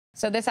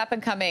So this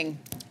up-and-coming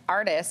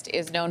artist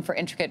is known for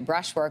intricate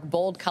brushwork,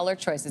 bold color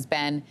choices,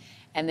 Ben,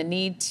 and the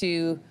need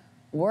to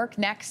work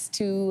next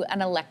to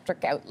an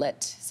electric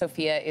outlet.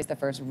 Sophia is the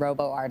first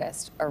robot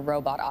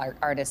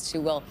artist who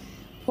will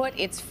put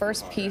its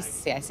first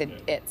piece, I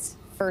said its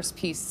first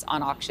piece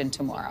on auction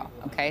tomorrow,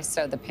 okay?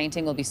 So the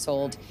painting will be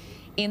sold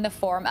in the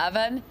form of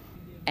an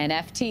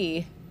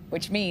NFT,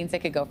 which means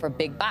it could go for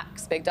big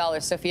bucks, big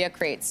dollars. Sophia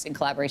creates in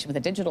collaboration with a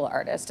digital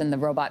artist, and the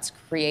robot's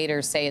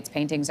creators say its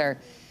paintings are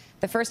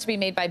the first to be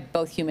made by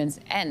both humans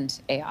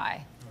and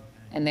AI.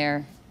 And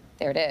there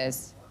it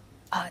is.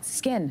 Oh, it's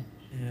skin.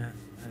 Yeah,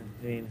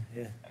 I mean,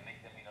 yeah.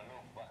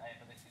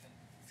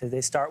 So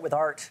they start with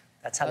art.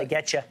 That's how they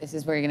get you. This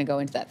is where you're going to go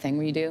into that thing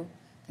where you do,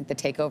 like the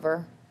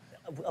takeover.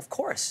 Of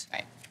course.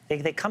 Right.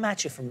 They come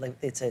at you from, like,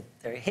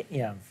 they're hitting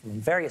you from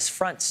various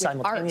fronts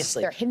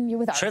simultaneously. They're hitting you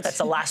with art. Sure, that's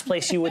the last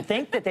place you would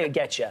think that they would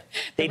get you.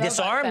 They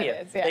disarm you.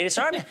 Yeah. They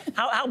disarm you.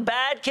 How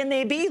bad can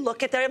they be?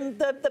 Look at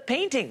the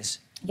paintings.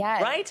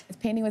 Yeah. Right? It's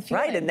painting with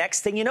feeling. Right, and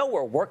next thing you know,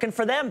 we're working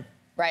for them.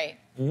 Right.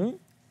 Mm-hmm.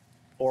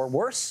 Or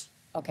worse.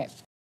 Okay.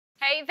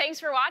 Hey, thanks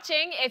for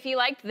watching. If you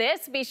liked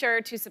this, be sure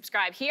to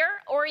subscribe here,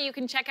 or you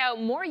can check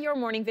out more Your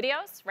Morning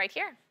videos right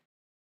here.